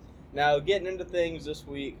Now, getting into things this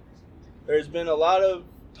week, there's been a lot of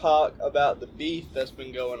talk about the beef that's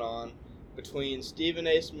been going on between Stephen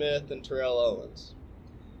A. Smith and Terrell Owens.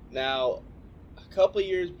 Now, a couple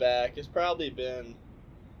years back, it's probably been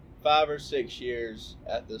 5 or 6 years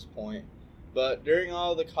at this point, but during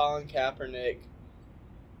all the Colin Kaepernick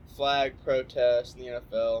flag protests in the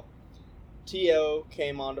NFL, T.O.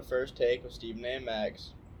 came on to First Take with Stephen A. and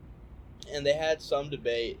Max, and they had some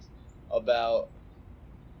debate about,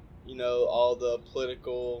 all the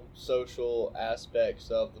political, social aspects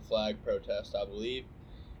of the flag protest, I believe.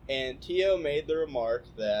 And T.O. made the remark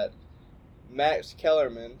that Max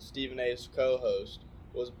Kellerman, Stephen A.'s co-host,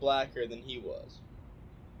 was blacker than he was.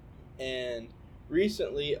 And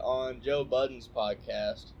recently on Joe Budden's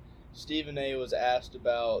podcast, Stephen A. was asked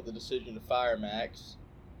about the decision to fire Max,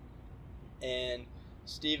 and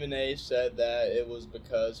Stephen A. said that it was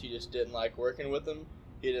because he just didn't like working with him,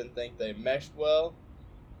 he didn't think they meshed well,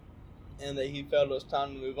 and that he felt it was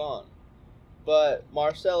time to move on. But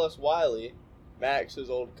Marcellus Wiley, Max's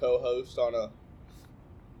old co-host on a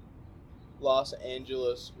Los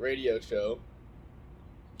Angeles radio show,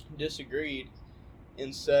 disagreed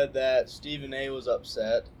and said that Stephen A. was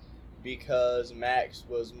upset because Max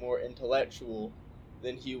was more intellectual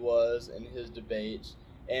than he was in his debates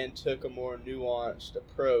and took a more nuanced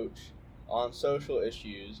approach on social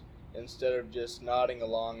issues instead of just nodding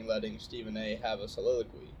along and letting Stephen A. have a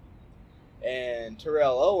soliloquy. And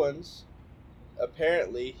Terrell Owens,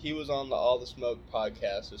 apparently, he was on the All the Smoke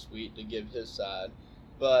podcast this week to give his side,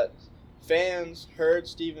 but fans heard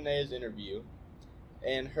Stephen A.'s interview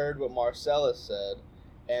and heard what Marcellus said,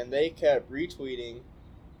 and they kept retweeting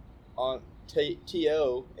on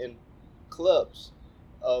T.O. in clips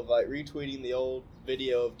of retweeting the old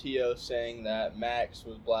video of T.O. saying that Max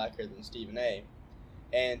was blacker than Stephen A.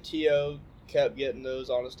 And T.O. kept getting those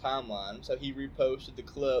on his timeline, so he reposted the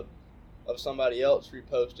clip of somebody else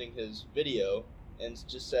reposting his video and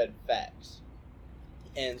just said facts.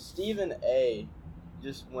 And Stephen A.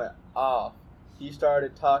 just went off. He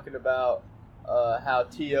started talking about how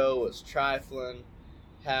T.O. was trifling,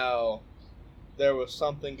 how there was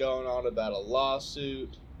something going on about a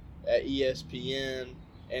lawsuit at ESPN,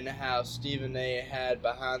 and how Stephen A. had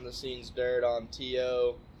behind-the-scenes dirt on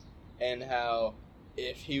T.O., and how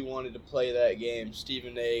if he wanted to play that game,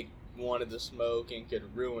 Stephen A. wanted to smoke and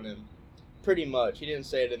could ruin him. Pretty much. He didn't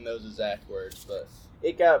say it in those exact words, but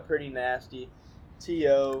it got pretty nasty.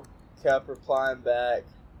 T.O. kept replying back,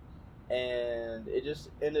 and it just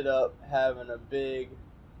ended up having a big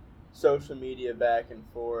social media back and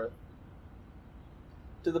forth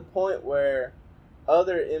to the point where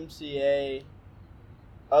other NBA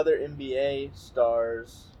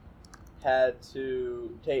stars had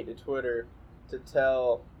to take to Twitter to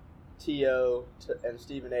tell T.O. and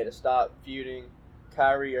Stephen A. to stop feuding.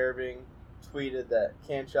 Kyrie Irving tweeted that,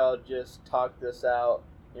 "Can't y'all just talk this out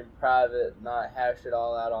in private, not hash it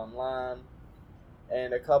all out online?"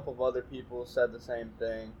 And a couple of other people said the same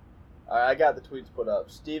thing. I got the tweets put up.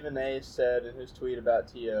 Stephen A. said in his tweet about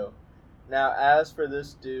T.O., "Now, as for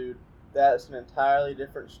this dude, that's an entirely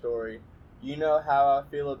different story. You know how I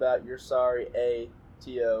feel about your sorry A,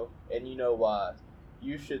 T.O., and you know why.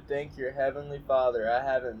 You should thank your heavenly Father I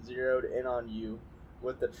haven't zeroed in on you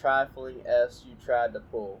with the trifling S you tried to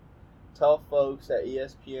pull. Tell folks at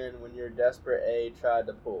ESPN when your desperate A tried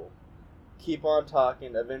to pull. Keep on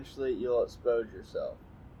talking, eventually you'll expose yourself."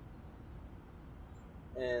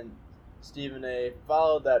 And Stephen A.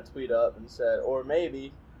 followed that tweet up and said, "Or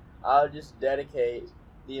maybe I'll just dedicate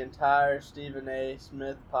the entire Stephen A.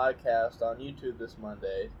 Smith podcast on YouTube this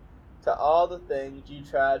Monday to all the things you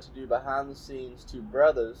tried to do behind the scenes to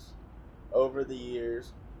brothers over the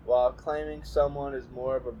years while claiming someone is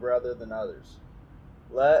more of a brother than others.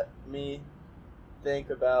 Let me think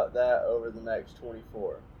about that over the next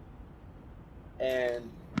 24.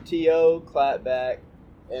 And T.O. clapped back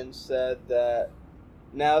and said that,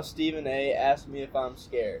 "Now Stephen A. asked me if I'm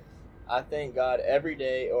scared. I thank God every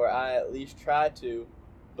day, or I at least try to,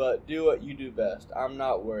 but do what you do best. I'm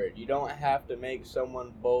not worried. You don't have to make some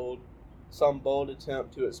bold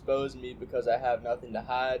attempt to expose me because I have nothing to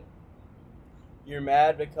hide. You're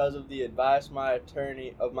mad because of the advice of my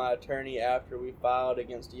attorney after we filed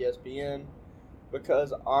against ESPN,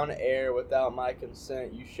 because on air without my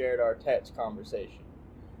consent you shared our text conversation.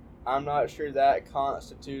 I'm not sure that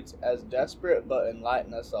constitutes as desperate, but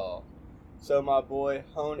enlighten us all. So my boy,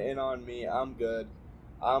 hone in on me. I'm good.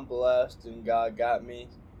 I'm blessed and God got me.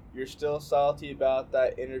 You're still salty about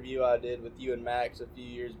that interview I did with you and Max a few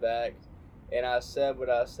years back, and I said what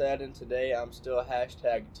I said, and today I'm still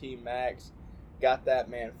 #Team Max. Got that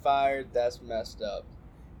man fired. That's messed up.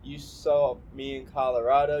 You saw me in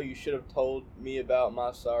Colorado. You should have told me about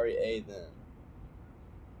my sorry A then.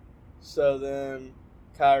 So then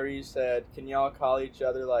Kyrie said, can y'all call each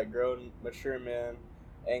other like grown, mature men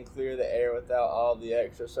and clear the air without all the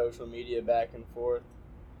extra social media back and forth?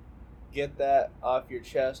 Get that off your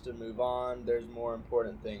chest and move on. There's more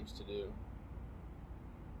important things to do.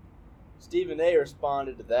 Stephen A.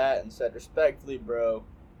 responded to that and said, respectfully, bro,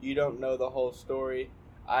 you don't know the whole story.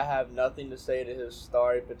 I have nothing to say to his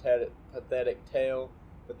sorry, pathetic tale,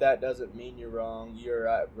 but that doesn't mean you're wrong. You're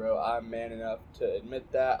right, bro. I'm man enough to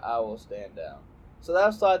admit that. I will stand down. So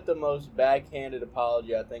that's like the most backhanded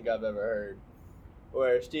apology I think I've ever heard,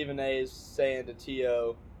 where Stephen A. is saying to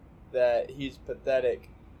T.O. that he's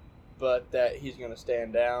pathetic, but that he's going to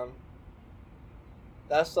stand down.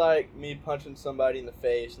 That's like me punching somebody in the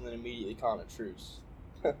face and then immediately calling a truce.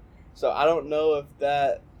 So I don't know if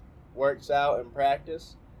that works out in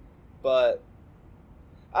practice, but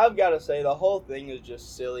I've got to say the whole thing is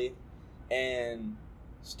just silly, and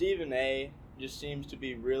Stephen A. just seems to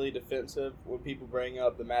be really defensive when people bring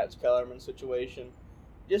up the Max Kellerman situation,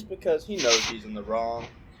 just because he knows he's in the wrong.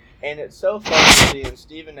 And it's so funny seeing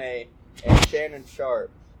Stephen A. and Shannon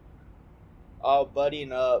Sharpe all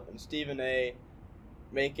buddying up, and Stephen A.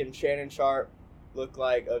 making Shannon Sharpe look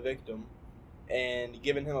like a victim and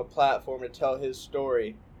giving him a platform to tell his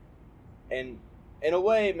story, and in a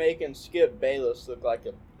way making Skip Bayless look like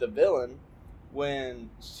the villain, when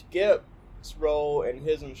Skip's role in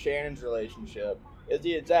his and Shannon's relationship is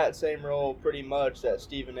the exact same role pretty much that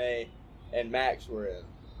Stephen A. and Max were in.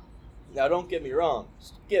 Now don't get me wrong,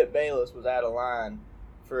 Skip Bayless was out of line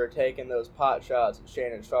for taking those pot shots at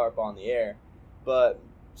Shannon Sharpe on the air, but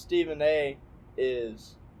Stephen A.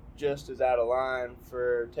 is just as out of line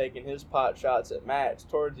for taking his pot shots at Max.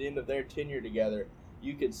 Towards the end of their tenure together,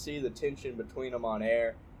 you could see the tension between them on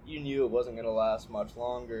air. You knew it wasn't going to last much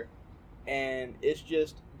longer. And it's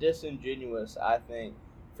just disingenuous, I think,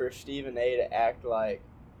 for Stephen A. to act like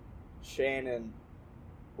Shannon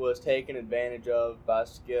was taken advantage of by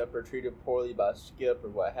Skip or treated poorly by Skip or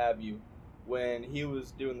what have you, when he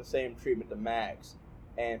was doing the same treatment to Max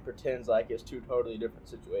and pretends like it's two totally different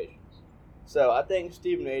situations. So I think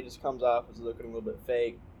Stephen A. just comes off as looking a little bit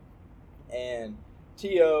fake. And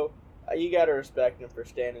T.O., you got to respect him for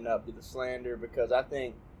standing up to the slander, because I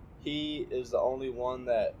think he is the only one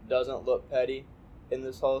that doesn't look petty in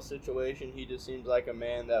this whole situation. He just seems like a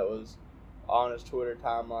man that was on his Twitter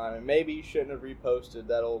timeline. And maybe he shouldn't have reposted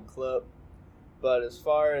that old clip. But as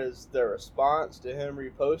far as the response to him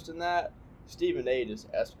reposting that, Stephen A.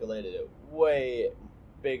 just escalated it way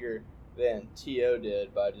bigger than T.O.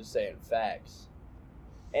 did by just saying facts.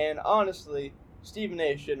 And honestly, Stephen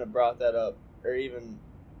A. shouldn't have brought that up or even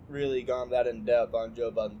really gone that in depth on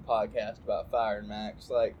Joe Budden's podcast about firing Max.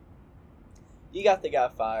 Like, you got the guy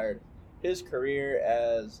fired. His career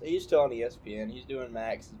he's still on ESPN, he's doing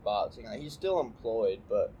Max's boxing. Like, he's still employed,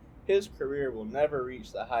 but his career will never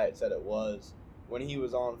reach the heights that it was when he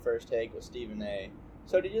was on First Take with Stephen A.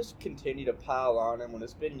 So to just continue to pile on him when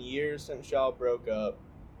it's been years since y'all broke up,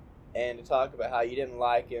 and to talk about how you didn't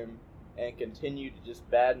like him and continue to just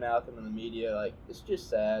badmouth him in the media, like, it's just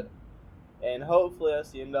sad. And hopefully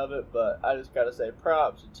that's the end of it, but I just got to say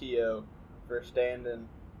props to T.O. for standing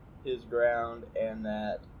his ground, and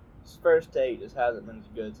that his First Take just hasn't been as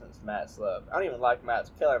good since Matt's left. I don't even like Matt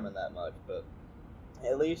Kellerman that much, but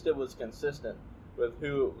at least it was consistent with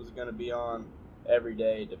who it was going to be on every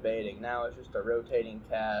day debating. Now it's just a rotating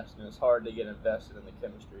cast, and it's hard to get invested in the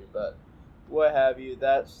chemistry, but what have you.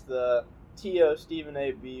 That's the T.O. Stephen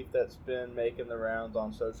A. beef that's been making the rounds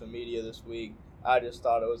on social media this week. I just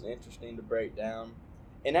thought it was interesting to break down.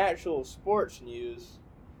 In actual sports news,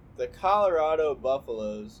 the Colorado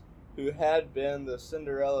Buffaloes, who had been the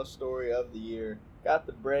Cinderella story of the year, got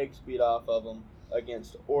the brakes beat off of them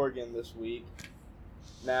against Oregon this week.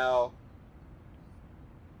 Now,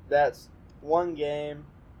 that's one game.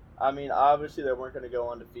 I mean, obviously they weren't going to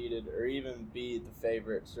go undefeated or even be the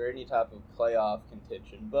favorites or any type of playoff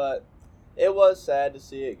contention, but it was sad to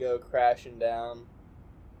see it go crashing down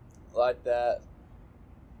like that.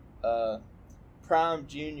 Prime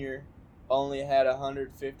Jr. only had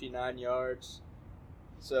 159 yards,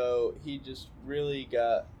 so he just really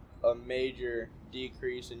got a major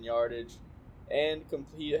decrease in yardage, and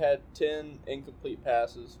he had 10 incomplete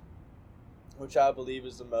passes, which I believe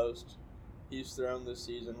is the most he's thrown this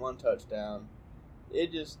season. 1 touchdown.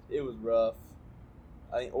 It was rough.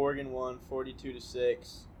 I think Oregon won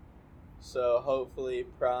 42-6. So hopefully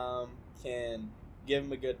Prime can give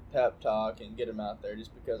him a good pep talk and get him out there,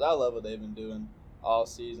 just because I love what they've been doing all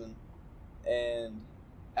season. And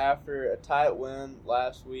after a tight win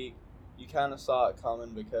last week you kind of saw it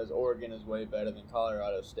coming because Oregon is way better than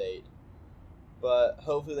Colorado State. But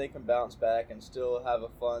hopefully they can bounce back and still have a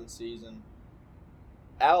fun season.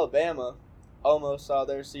 Alabama almost saw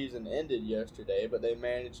their season ended yesterday, but they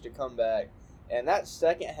managed to come back. And that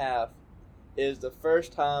second half is the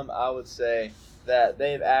first time I would say that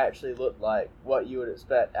they've actually looked like what you would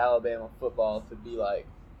expect Alabama football to be like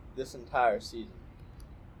this entire season.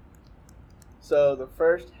 So the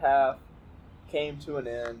first half came to an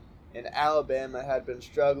end, and Alabama had been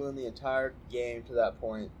struggling the entire game to that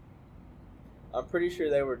point. I'm pretty sure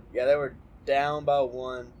they were down by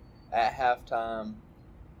 1 at halftime,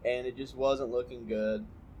 and it just wasn't looking good.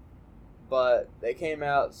 But they came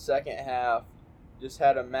out second half, just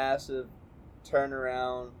had a massive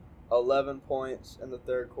turnaround, 11 points in the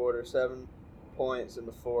third quarter, 7 points in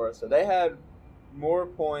the fourth. So they had more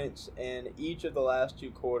points in each of the last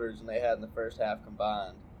 2 quarters than they had in the first half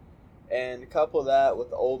combined. And couple that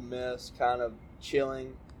with Ole Miss kind of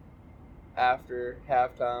chilling after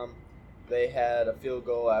halftime. They had a field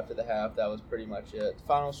goal after the half. That was pretty much it. The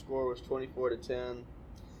final score was 24-10.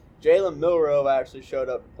 Jalen Milroe actually showed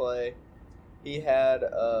up to play. He had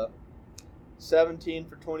a 17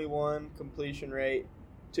 for 21 completion rate,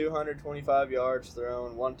 225 yards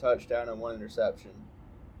thrown, 1 touchdown, and 1 interception.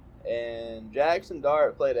 And Jackson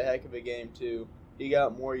Dart played a heck of a game too. He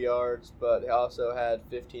got more yards, but he also had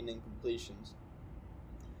 15 incompletions.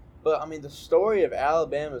 But, I mean, the story of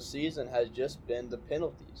Alabama's season has just been the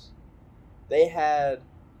penalties. They had,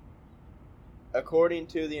 according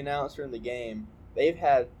to the announcer in the game, they've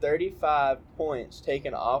had 35 points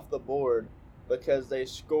taken off the board because they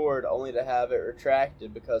scored only to have it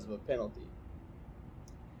retracted because of a penalty.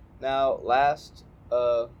 Now, last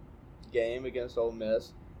game against Ole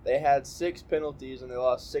Miss, they had 6 penalties and they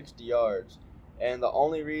lost 60 yards. And the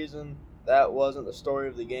only reason that wasn't the story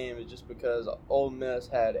of the game is just because Ole Miss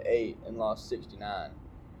had 8 and lost 69.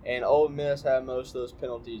 And Ole Miss had most of those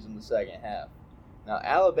penalties in the second half. Now,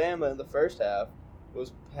 Alabama in the first half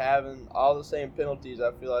was having all the same penalties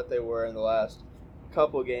I feel like they were in the last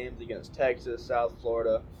couple of games against Texas, South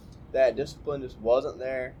Florida. That discipline just wasn't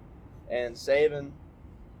there. And Saban,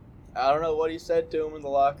 I don't know what he said to him in the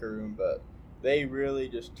locker room, but they really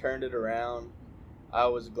just turned it around. I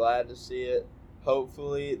was glad to see it.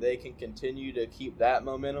 Hopefully they can continue to keep that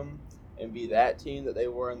momentum and be that team that they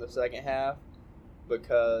were in the second half,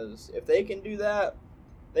 because if they can do that,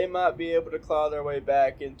 they might be able to claw their way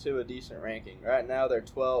back into a decent ranking. Right now they're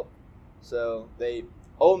 12th, so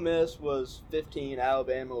Ole Miss was 15,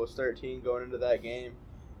 Alabama was 13 going into that game.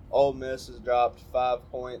 Ole Miss has dropped 5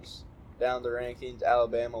 points down the rankings.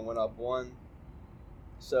 Alabama went up 1.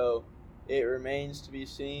 So it remains to be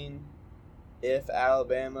seen if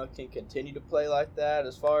Alabama can continue to play like that.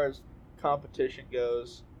 As far as competition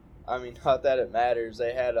goes, I mean, not that it matters.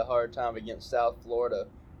 They had a hard time against South Florida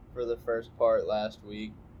for the first part last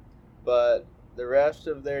week. But the rest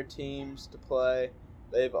of their teams to play,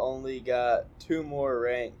 they've only got 2 more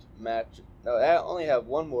ranked match. No, they only have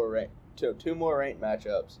 1 more ranked. Two more ranked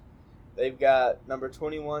matchups. They've got number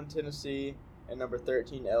 21 Tennessee and number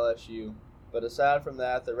 13 LSU. But aside from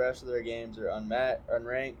that, the rest of their games are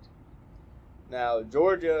unranked. Now,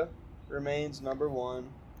 Georgia remains number 1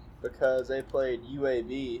 because they played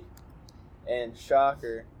UAB, and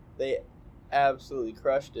shocker, they absolutely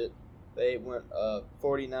crushed it. They went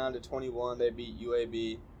 49-21. They beat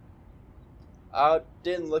UAB. I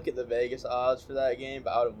didn't look at the Vegas odds for that game,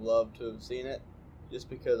 but I would have loved to have seen it, just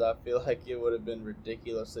because I feel like it would have been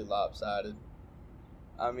ridiculously lopsided.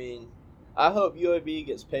 I mean, I hope UAB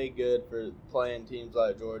gets paid good for playing teams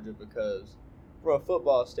like Georgia, because from a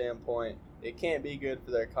football standpoint, it can't be good for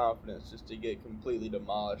their confidence just to get completely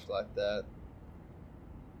demolished like that.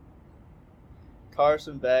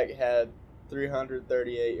 Carson Beck had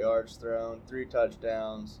 338 yards thrown, 3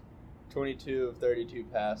 touchdowns, 22 of 32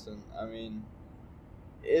 passing. I mean,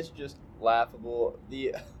 it's just laughable.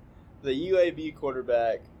 The UAB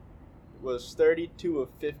quarterback was 32 of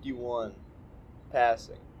 51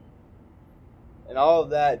 passing. And all of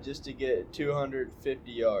that just to get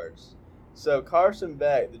 250 yards. So Carson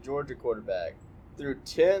Beck, the Georgia quarterback, threw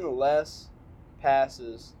 10 less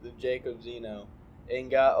passes than Jacob Zeno and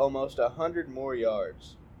got almost 100 more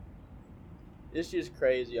yards. It's just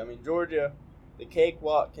crazy. I mean, Georgia, the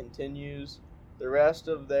cakewalk continues. The rest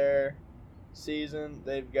of their season,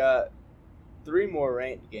 they've got 3 more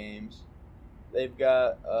ranked games. They've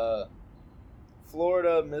got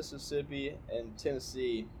Florida, Mississippi, and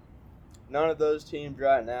Tennessee. None of those teams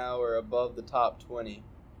right now are above the top 20.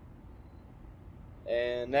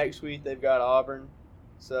 And next week they've got Auburn,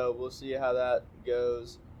 so we'll see how that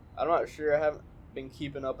goes. I'm not sure. been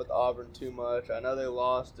keeping up with Auburn too much. I know they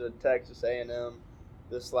lost to Texas A&M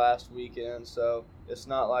this last weekend, so it's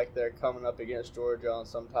not like they're coming up against Georgia on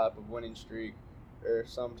some type of winning streak or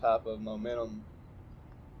some type of momentum.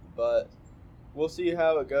 But we'll see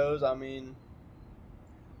how it goes. I mean,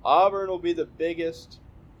 Auburn will be the biggest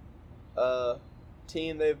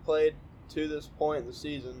team they've played to this point in the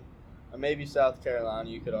season. Maybe South Carolina,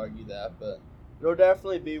 you could argue that, but it'll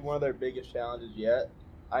definitely be one of their biggest challenges yet.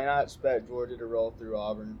 I not expect Georgia to roll through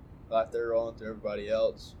Auburn like they're rolling through everybody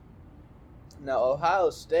else. Now, Ohio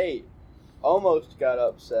State almost got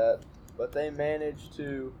upset, but they managed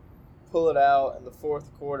to pull it out in the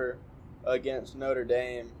fourth quarter against Notre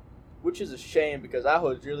Dame, which is a shame because I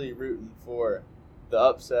was really rooting for the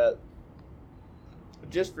upset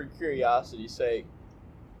just for curiosity's sake.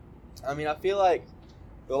 I mean, I feel like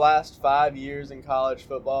the last 5 years in college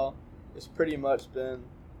football, it's pretty much been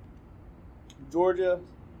Georgia,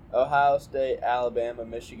 Ohio State, Alabama,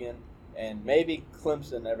 Michigan, and maybe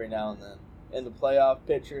Clemson every now and then in the playoff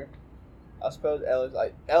picture. I suppose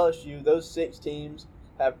LSU, those 6 teams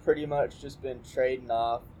have pretty much just been trading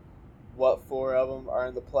off what 4 of them are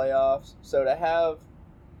in the playoffs. So to have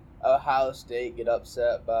Ohio State get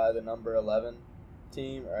upset by the number 11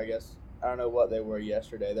 team, or I guess I don't know what they were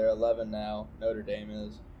yesterday. They're 11 now. Notre Dame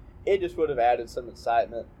is. It just would have added some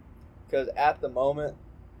excitement because at the moment,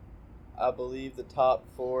 I believe the top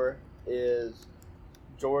 4 is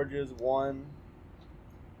Georgia's 1,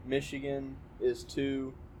 Michigan is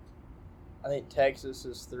 2, I think Texas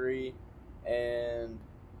is 3, and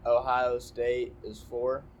Ohio State is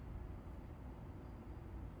 4.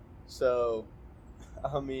 So,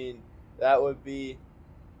 I mean, that would be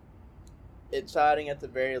exciting at the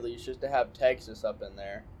very least just to have Texas up in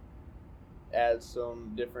there. Add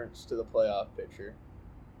some difference to the playoff picture.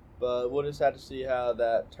 But we'll just have to see how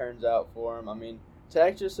that turns out for them. I mean,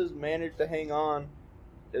 Texas has managed to hang on.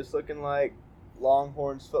 It's looking like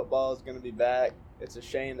Longhorns football is going to be back. It's a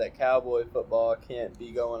shame that Cowboy football can't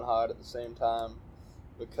be going hot at the same time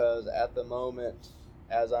because at the moment,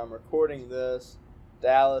 as I'm recording this,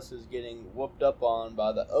 Dallas is getting whooped up on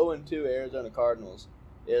by the 0-2 Arizona Cardinals.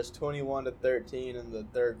 It's 21-13 in the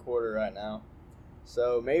third quarter right now.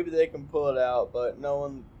 So maybe they can pull it out, but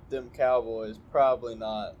knowing them Cowboys, probably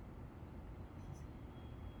not.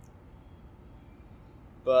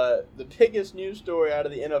 But the biggest news story out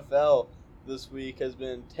of the NFL this week has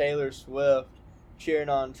been Taylor Swift cheering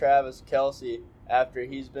on Travis Kelce after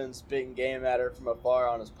he's been spitting game at her from afar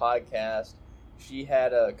on his podcast. She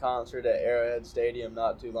had a concert at Arrowhead Stadium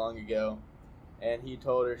not too long ago, and he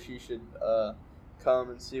told her she should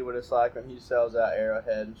come and see what it's like when he sells out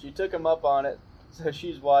Arrowhead. And she took him up on it, so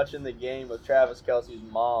she's watching the game with Travis Kelce's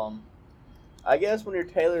mom. I guess when you're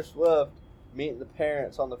Taylor Swift, meeting the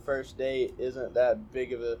parents on the first date isn't that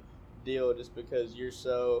big of a deal just because you're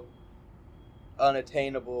so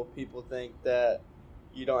unattainable. People think that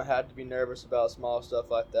you don't have to be nervous about small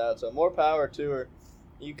stuff like that. So more power to her.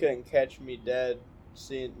 You couldn't catch me dead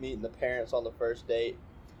meeting the parents on the first date.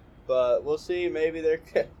 But we'll see. Maybe there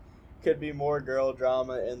could be more girl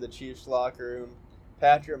drama in the Chiefs locker room.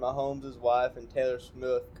 Patrick Mahomes' wife and Taylor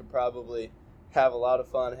Swift could probably have a lot of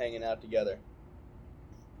fun hanging out together.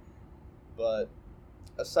 But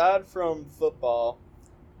aside from football,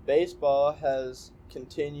 baseball has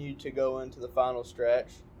continued to go into the final stretch.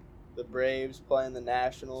 The Braves playing the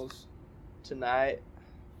Nationals tonight.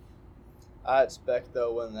 I expect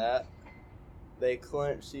they'll win that. They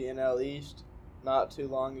clinched the NL East not too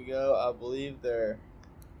long ago. I believe they're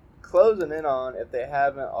closing in on, if they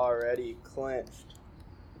haven't already clinched,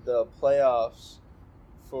 the playoffs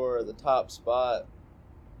for the top spot.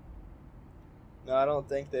 No, I don't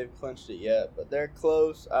think they've clinched it yet, but they're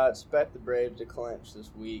close. I expect the Braves to clinch this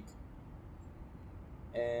week.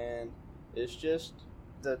 And it's just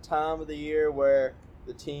the time of the year where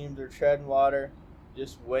the teams are treading water,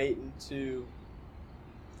 just waiting to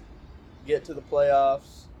get to the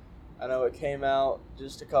playoffs. I know it came out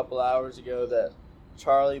just a couple hours ago that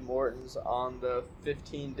Charlie Morton's on the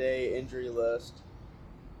 15-day injury list,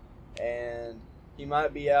 and he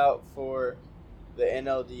might be out for the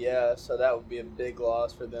NLDS, so that would be a big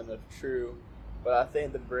loss for them if true. But I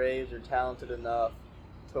think the Braves are talented enough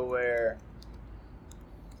to where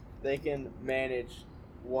they can manage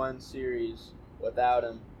one series without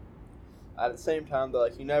him. At the same time, though,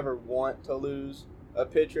 you never want to lose a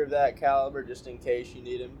pitcher of that caliber just in case you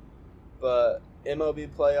need him. But MLB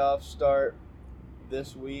playoffs start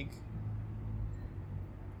this week,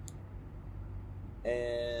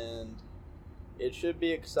 and it should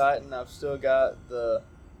be exciting. I've still got the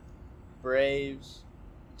Braves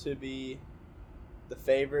to be the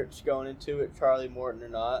favorites going into it, Charlie Morton or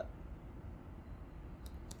not.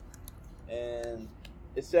 and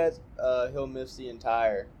it says he'll miss the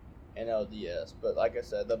entire NLDS. But like I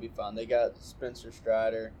said, they'll be fine. They got Spencer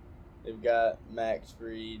Strider, they've got Max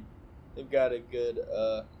Fried, they've got a good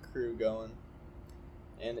crew going,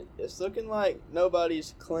 and it's looking like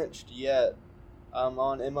nobody's clinched yet. I'm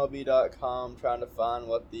on MLB.com trying to find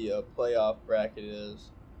what the playoff bracket is,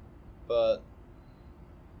 but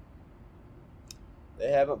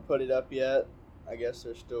they haven't put it up yet. I guess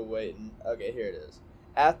they're still waiting. Okay, here it is.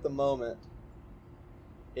 At the moment,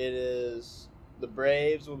 it is the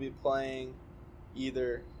Braves will be playing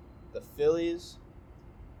either the Phillies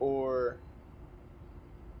or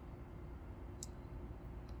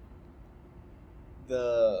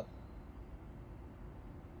the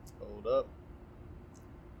hold up.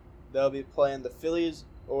 They'll be playing the Phillies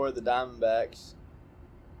or the Diamondbacks,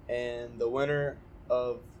 and the winner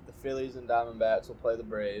of the Phillies and Diamondbacks will play the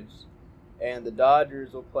Braves, and the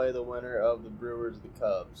Dodgers will play the winner of the Brewers and the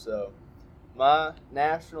Cubs. So my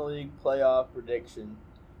National League playoff prediction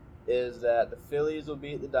is that the Phillies will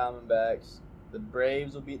beat the Diamondbacks, the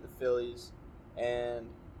Braves will beat the Phillies, and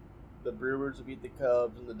the Brewers will beat the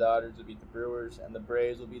Cubs, and the Dodgers will beat the Brewers, and the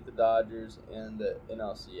Braves will beat the Dodgers in the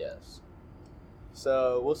NLCS.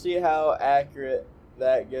 So we'll see how accurate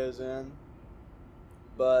that goes in.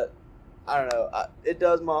 But I don't know. It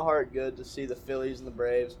does my heart good to see the Phillies and the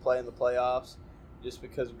Braves play in the playoffs, just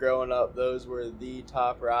because growing up, those were the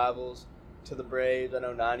top rivals to the Braves. I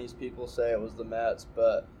know 90s people say it was the Mets,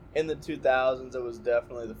 but in the 2000s, it was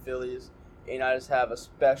definitely the Phillies. And I just have a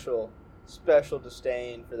special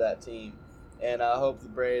disdain for that team. And I hope the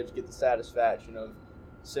Braves get the satisfaction of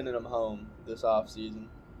sending them home this offseason.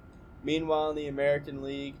 Meanwhile, in the American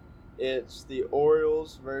League, it's the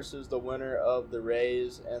Orioles versus the winner of the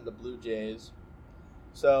Rays and the Blue Jays.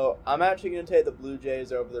 So I'm actually going to take the Blue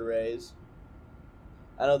Jays over the Rays.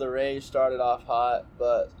 I know the Rays started off hot,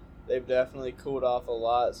 but they've definitely cooled off a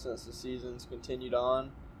lot since the season's continued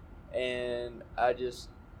on. And I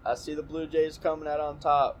see the Blue Jays coming out on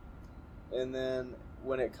top. And then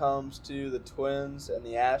when it comes to the Twins and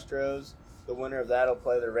the Astros, the winner of that will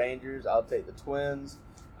play the Rangers. I'll take the Twins.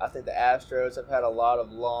 I think the Astros have had a lot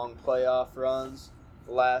of long playoff runs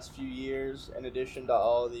the last few years, in addition to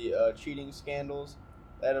all the cheating scandals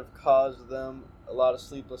that have caused them a lot of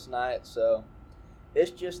sleepless nights. So it's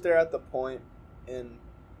just they're at the point in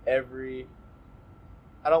every,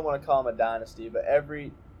 I don't want to call them a dynasty, but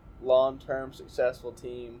every long-term successful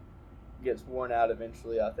team gets worn out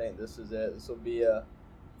eventually. I think this is it. This will be a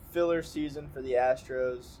filler season for the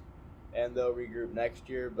Astros, and they'll regroup next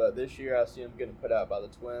year. But this year, I see them getting put out by the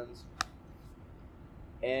Twins.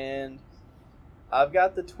 And I've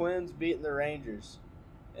got the Twins beating the Rangers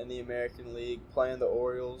in the American League, playing the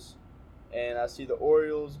Orioles. And I see the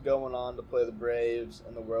Orioles going on to play the Braves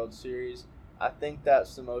in the World Series. I think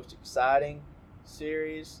that's the most exciting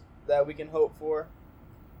series that we can hope for.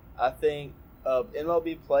 I think of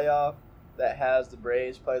MLB playoff that has the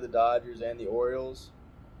Braves play the Dodgers and the Orioles,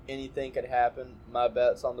 anything could happen. My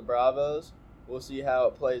bet's on the Bravos. We'll see how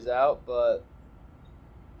it plays out, but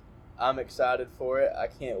I'm excited for it. I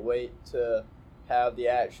can't wait to have the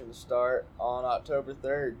action start on October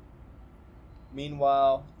 3rd.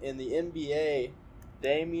 Meanwhile, in the NBA,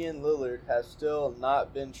 Damian Lillard has still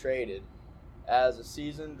not been traded as the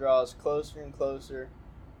season draws closer and closer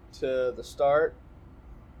to the start,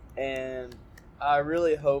 and I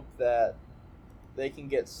really hope that they can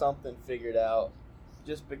get something figured out,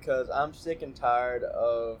 just because I'm sick and tired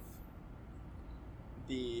of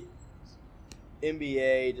the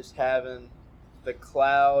NBA just having the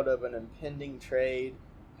cloud of an impending trade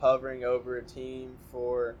hovering over a team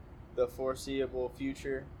for the foreseeable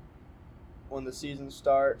future. When the season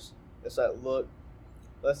starts, it's like, look,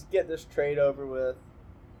 let's get this trade over with.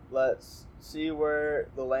 Let's see where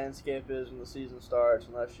the landscape is when the season starts,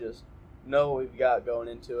 and let's just know what we've got going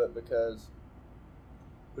into it, because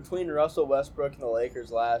between Russell Westbrook and the Lakers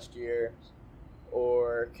last year,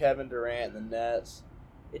 or Kevin Durant and the Nets,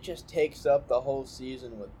 it just takes up the whole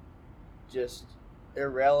season with just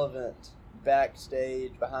irrelevant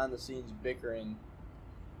backstage, behind-the-scenes bickering.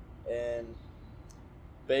 And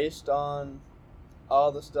based on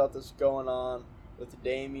all the stuff that's going on with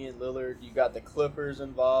Damian Lillard, you got the Clippers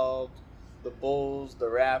involved, the Bulls, the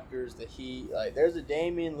Raptors, the Heat. Like, there's a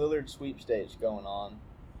Damian Lillard sweepstakes going on.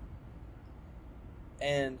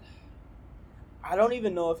 And I don't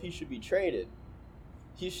even know if he should be traded.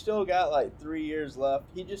 He's still got like 3 years left.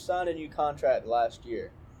 He just signed a new contract last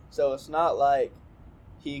year. So it's not like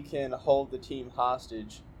he can hold the team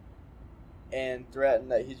hostage and threaten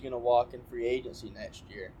that he's going to walk in free agency next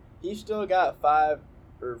year. He's still got 4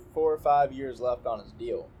 or 5 years left on his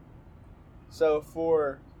deal. So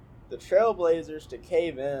for the Trailblazers to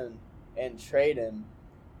cave in and trade him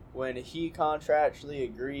when he contractually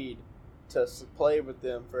agreed to play with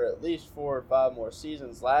them for at least 4 or 5 more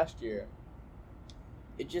seasons last year,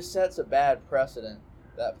 it just sets a bad precedent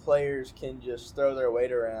that players can just throw their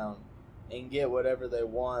weight around and get whatever they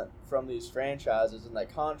want from these franchises, and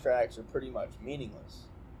that contracts are pretty much meaningless.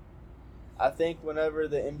 I think whenever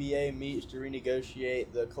the NBA meets to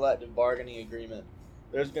renegotiate the collective bargaining agreement,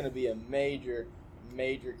 there's going to be a major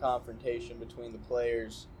confrontation between the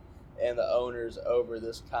players and the owners over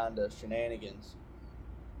this kind of shenanigans.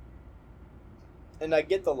 And I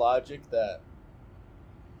get the logic that,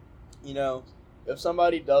 if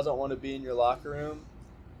somebody doesn't want to be in your locker room,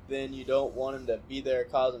 then you don't want them to be there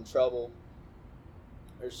causing trouble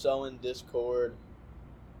or sowing discord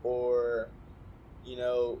or,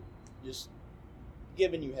 just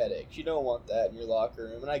giving you headaches. You don't want that in your locker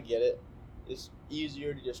room, and I get it. It's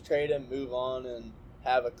easier to just trade him, move on, and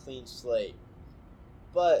have a clean slate.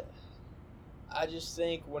 But I just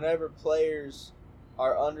think whenever players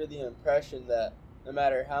are under the impression that no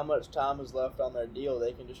matter how much time is left on their deal,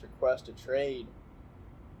 they can just request a trade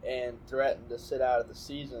and threaten to sit out of the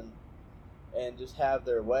season and just have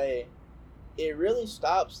their way, it really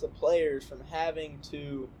stops the players from having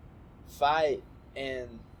to fight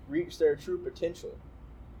and reach their true potential.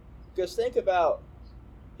 Because think about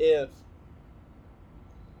if,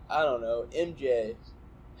 MJ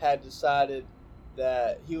had decided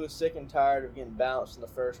that he was sick and tired of getting bounced in the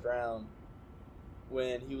first round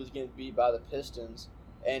when he was getting beat by the Pistons,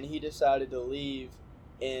 and he decided to leave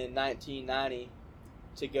in 1990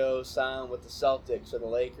 to go sign with the Celtics or the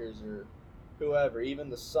Lakers or whoever, even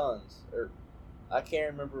the Suns, or I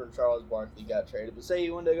can't remember when Charles Barkley got traded, but say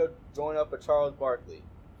he wanted to go join up with Charles Barkley.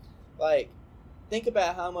 Think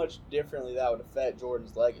about how much differently that would affect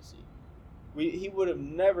Jordan's legacy. He would have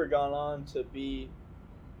never gone on to be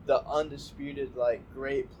the undisputed,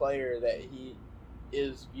 great player that he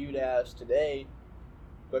is viewed as today,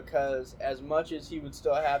 because as much as he would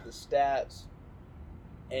still have the stats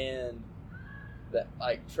and the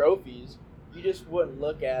trophies, you just wouldn't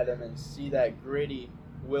look at him and see that gritty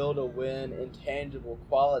will to win, intangible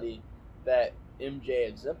quality that MJ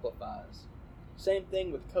exemplifies. Same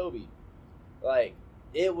thing with Kobe.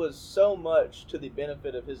 It was so much to the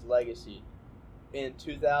benefit of his legacy in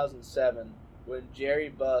 2007 when Jerry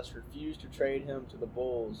Buss refused to trade him to the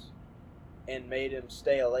Bulls and made him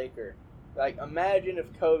stay a Laker. Imagine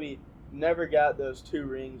if Kobe never got those 2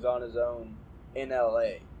 rings on his own in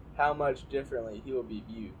LA, how much differently he would be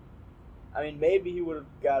viewed. Maybe he would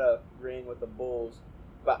have got a ring with the Bulls,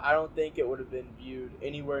 but I don't think it would have been viewed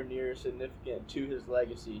anywhere near significant to his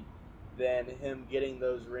legacy than him getting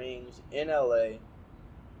those rings in LA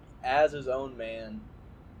as his own man.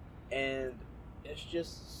 And it's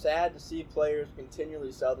just sad to see players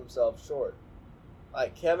continually sell themselves short.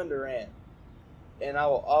 Like Kevin Durant, and I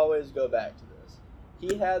will always go back to this.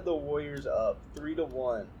 He had the Warriors up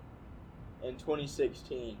 3-1 in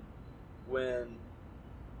 2016 when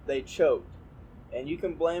they choked. And you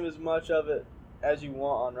can blame as much of it as you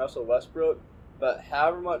want on Russell Westbrook, but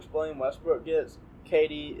however much blame Westbrook gets,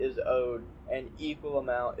 KD is owed an equal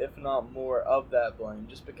amount, if not more, of that blame,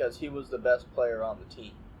 just because he was the best player on the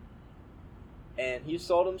team. And he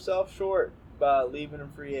sold himself short by leaving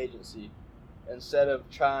in free agency instead of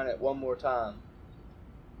trying it one more time.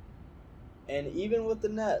 And even with the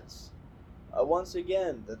Nets, once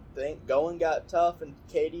again, the going got tough and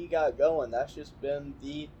KD got going. That's just been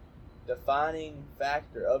the defining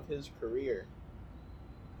factor of his career.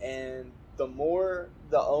 And the more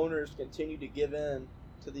the owners continue to give in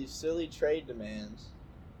to these silly trade demands,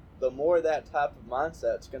 the more that type of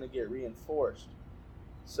mindset's going to get reinforced.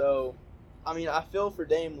 So, I feel for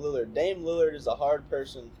Dame Lillard. Dame Lillard is a hard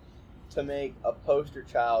person to make a poster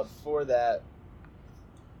child for that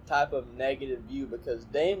type of negative view, because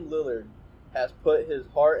Dame Lillard has put his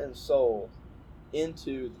heart and soul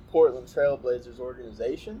into the Portland Trailblazers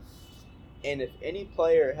organization. And if any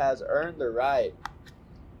player has earned the right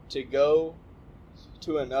to go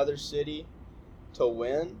to another city to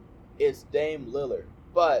win, it's Dame Lillard.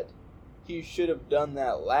 But he should have done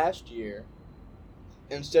that last year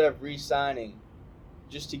instead of re-signing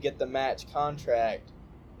just to get the max contract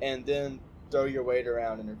and then throw your weight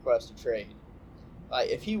around and request a trade.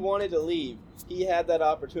 If he wanted to leave, he had that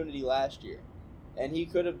opportunity last year. And he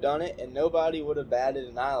could have done it and nobody would have batted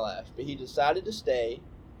an eyelash. But he decided to stay,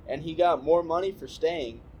 and he got more money for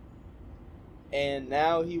staying. And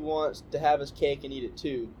now he wants to have his cake and eat it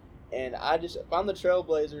too. And if I'm the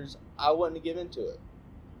Trailblazers, I wouldn't give into it.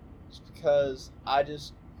 Just because I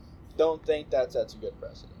just don't think that sets a good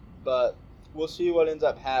precedent. But we'll see what ends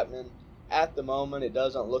up happening. at the moment, it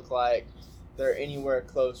doesn't look like they're anywhere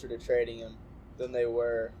closer to trading him than they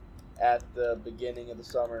were at the beginning of the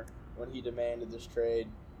summer when he demanded this trade.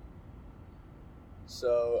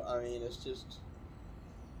 So, I mean, it's just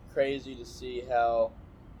crazy to see how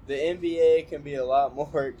the NBA can be a lot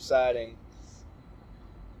more exciting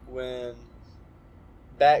when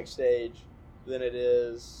backstage than it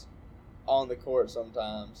is on the court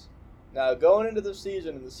sometimes. Now, going into the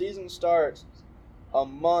season, and the season starts a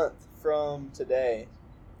month from today,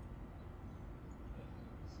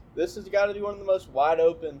 this has got to be one of the most wide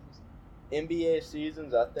open NBA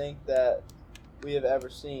seasons I think that we have ever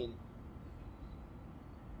seen,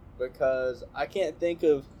 because I can't think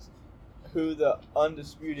of who the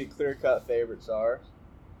undisputed clear-cut favorites are.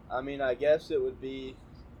 I mean, I guess it would be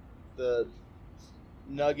the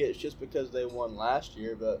Nuggets just because they won last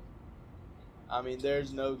year, but I mean,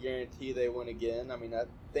 there's no guarantee they win again. I mean, I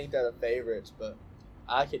think they're the favorites, but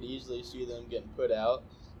I could easily see them getting put out.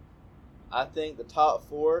 I think the top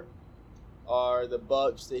four are the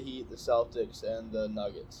Bucks, the Heat, the Celtics, and the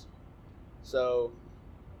Nuggets. So,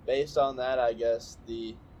 based on that, I guess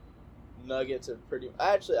the Nuggets have pretty...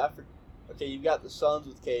 Actually, okay, you've got the Suns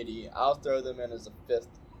with KD. I'll throw them in as the fifth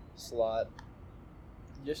slot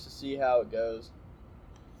just to see how it goes.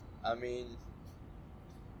 I mean,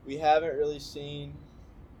 we haven't really seen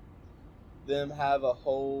them have a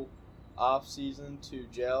whole off-season to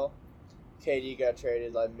gel. KD got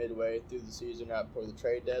traded like midway through the season right before the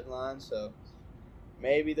trade deadline, so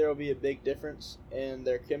maybe there will be a big difference in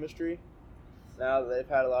their chemistry now that they've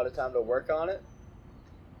had a lot of time to work on it,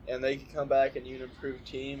 and they can come back and an improved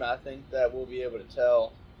team. I think that we'll be able to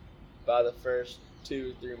tell by the first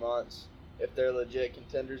 2 or 3 months if they're legit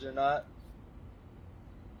contenders or not.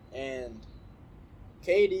 And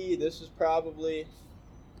KD, this is probably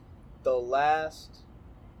the last,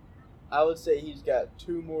 I would say he's got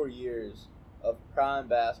 2 more years of prime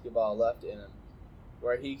basketball left in him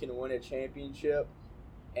where he can win a championship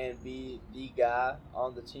and be the guy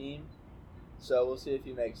on the team. So we'll see if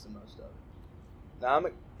he makes the most of it. Now I'm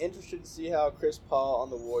interested to see how Chris Paul on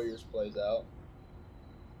the Warriors plays out.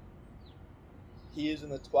 He is in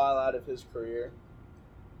the twilight of his career,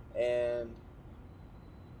 and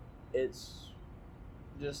it's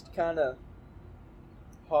just kind of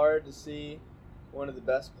hard to see one of the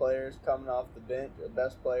best players coming off the bench, or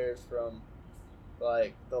best players from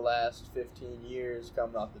like the last 15 years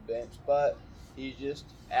coming off the bench, but he's just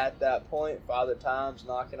at that point, Father Time's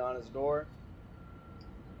knocking on his door,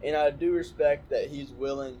 and I do respect that he's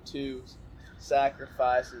willing to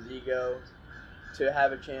sacrifice his ego to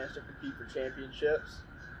have a chance to compete for championships.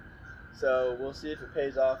 So we'll see if it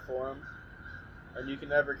pays off for him. And you can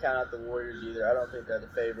never count out the Warriors either. I don't think they're the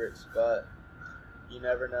favorites, but you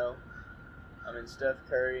never know. I mean, Steph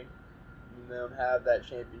Curry and them have that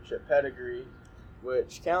championship pedigree,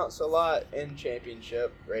 which counts a lot in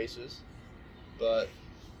championship races. But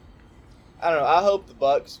I don't know. I hope the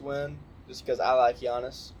Bucks win just because I like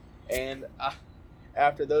Giannis. And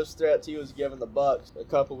after those threats he was giving the Bucks a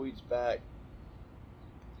couple weeks back,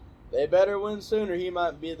 they better win soon or he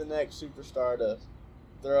might be the next superstar to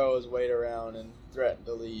throw his weight around and threaten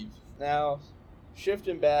to leave. Now,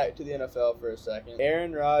 shifting back to the NFL for a second,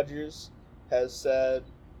 Aaron Rodgers has said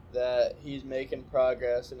that he's making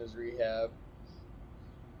progress in his rehab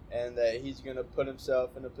and that he's going to put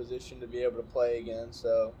himself in a position to be able to play again.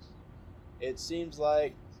 So it seems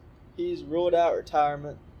like he's ruled out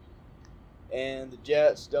retirement, and the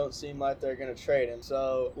Jets don't seem like they're going to trade him.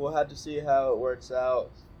 So we'll have to see how it works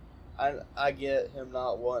out. I get him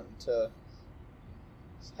not wanting to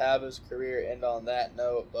have his career end on that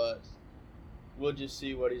note, but we'll just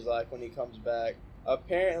see what he's like when he comes back.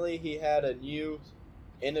 Apparently he had a new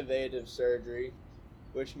innovative surgery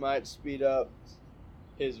which might speed up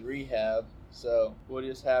his rehab, so we'll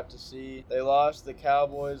just have to see. They lost the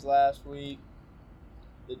Cowboys last week.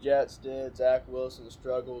 The Jets did. Zach Wilson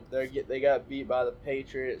struggled. They got beat by the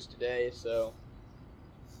Patriots today, so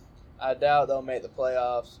I doubt they'll make the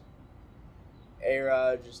playoffs.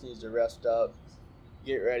 A-Rod just needs to rest up,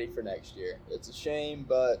 get ready for next year. It's a shame,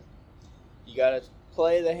 but you got to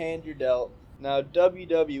play the hand you're dealt. Now,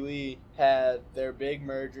 WWE had their big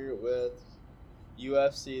merger with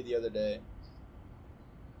UFC the other day,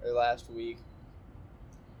 or last week.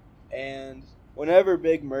 And whenever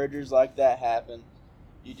big mergers like that happen,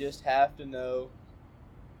 you just have to know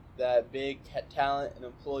that big talent and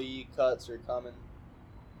employee cuts are coming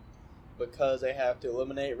because they have to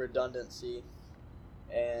eliminate redundancy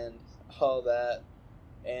and all that.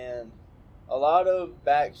 And a lot of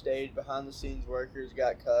backstage, behind-the-scenes workers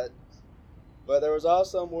got cut, but there was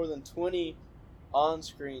also more than 20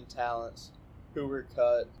 on-screen talents who were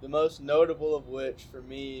cut. The most notable of which for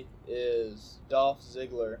me is Dolph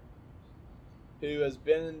Ziggler, who has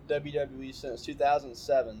been in WWE since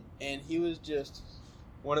 2007, and he was just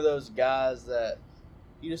one of those guys that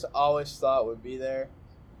you just always thought would be there.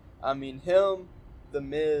 I mean, him, The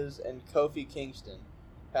Miz, and Kofi Kingston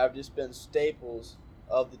have just been staples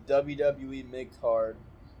of the WWE mid-card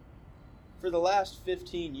for the last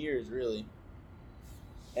 15 years, really.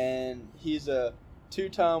 And he's a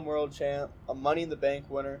two-time world champ, a Money in the Bank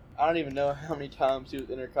winner. I don't even know how many times he was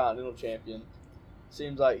Intercontinental Champion.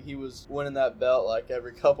 Seems like he was winning that belt like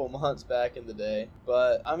every couple months back in the day.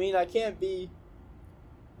 But, I mean, I can't be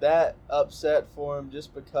that upset for him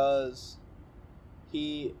just because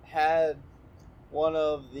he had one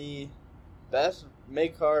of the best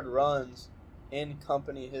mid-card runs in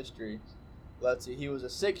company history. Let's see, he was a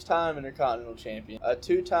 6-time Intercontinental Champion, a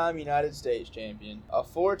 2-time United States Champion, a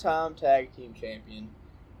 4-time Tag Team Champion,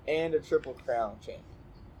 and a Triple Crown Champion.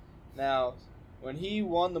 Now, when he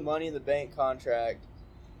won the Money in the Bank contract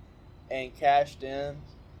and cashed in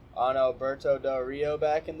on Alberto Del Rio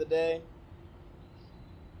back in the day,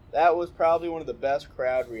 that was probably one of the best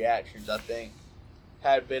crowd reactions, I think,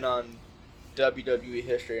 had been on WWE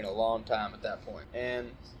history in a long time at that point.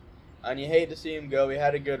 And you hate to see him go. He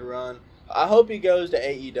had a good run. I hope he goes to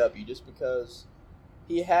AEW just because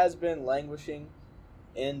he has been languishing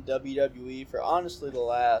in WWE for honestly the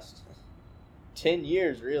last 10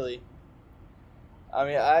 years, really. I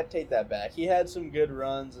mean, I take that back. He had some good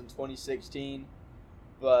runs in 2016,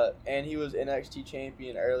 and he was NXT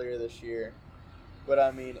champion earlier this year. But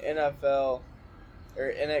I mean, NXT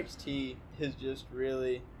is just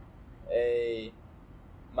really a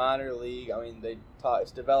minor league. I mean,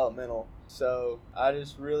 it's developmental. So I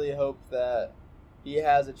just really hope that he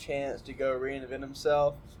has a chance to go reinvent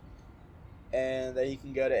himself and that he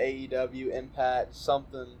can go to AEW, Impact,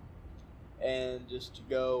 something, and just to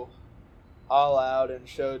go all out and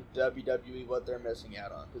show WWE what they're missing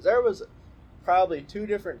out on. Because there was probably 2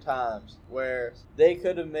 different times where they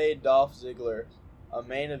could have made Dolph Ziggler a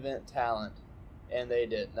main event talent, and they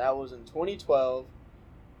didn't. That was in 2012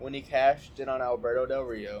 when he cashed in on Alberto Del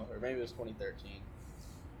Rio, or maybe it was 2013.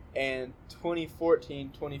 And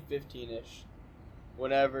 2014, 2015-ish,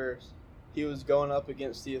 whenever he was going up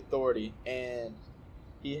against the Authority, and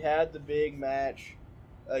he had the big match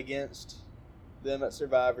against them at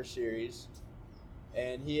Survivor Series,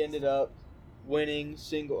 and he ended up winning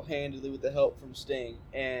single-handedly with the help from Sting,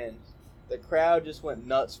 and the crowd just went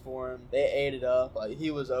nuts for him. They ate it up. Like,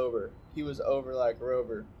 he was over. He was over like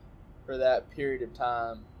Rover for that period of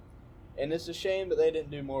time. And it's a shame that they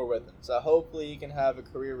didn't do more with him. So hopefully he can have a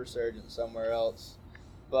career resurgence somewhere else.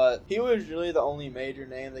 But he was really the only major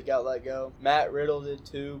name that got let go. Matt Riddle did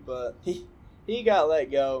too, but he got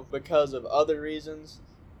let go because of other reasons.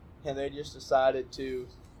 And they just decided to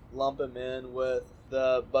lump him in with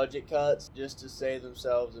the budget cuts just to save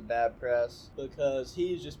themselves a bad press. Because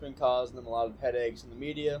he's just been causing them a lot of headaches in the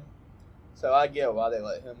media. So I get why they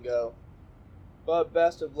let him go. But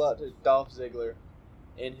best of luck to Dolph Ziggler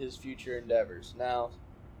in his future endeavors. Now,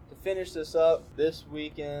 to finish this up, this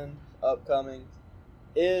weekend upcoming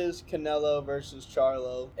is Canelo versus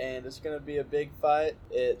Charlo, and it's going to be a big fight.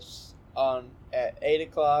 It's on at 8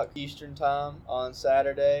 o'clock Eastern time on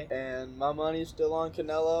Saturday, and my money's still on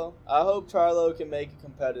Canelo. I hope Charlo can make it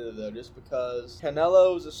competitive though, just because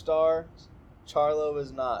Canelo is a star, Charlo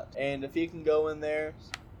is not. And if he can go in there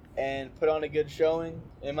and put on a good showing,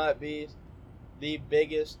 it might be the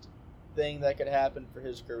biggest thing that could happen for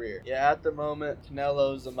his career. Yeah, at the moment,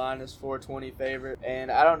 Canelo's the minus 420 favorite,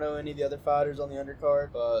 and I don't know any of the other fighters on the undercard,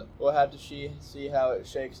 but we'll have to see how it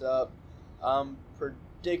shakes up. I'm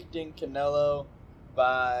predicting Canelo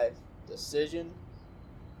by decision.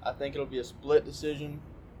 I think it'll be a split decision.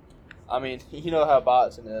 I mean, you know how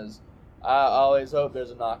boxing is. I always hope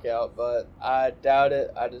there's a knockout, but I doubt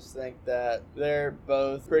it. I just think that they're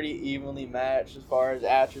both pretty evenly matched as far as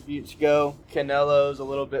attributes go. Canelo's a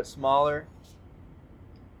little bit smaller,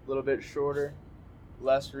 a little bit shorter,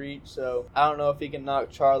 less reach, so I don't know if he can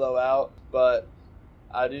knock Charlo out, but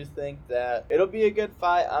I do think that it'll be a good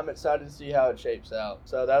fight. I'm excited to see how it shapes out.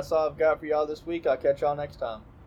 So that's all I've got for y'all this week. I'll catch y'all next time.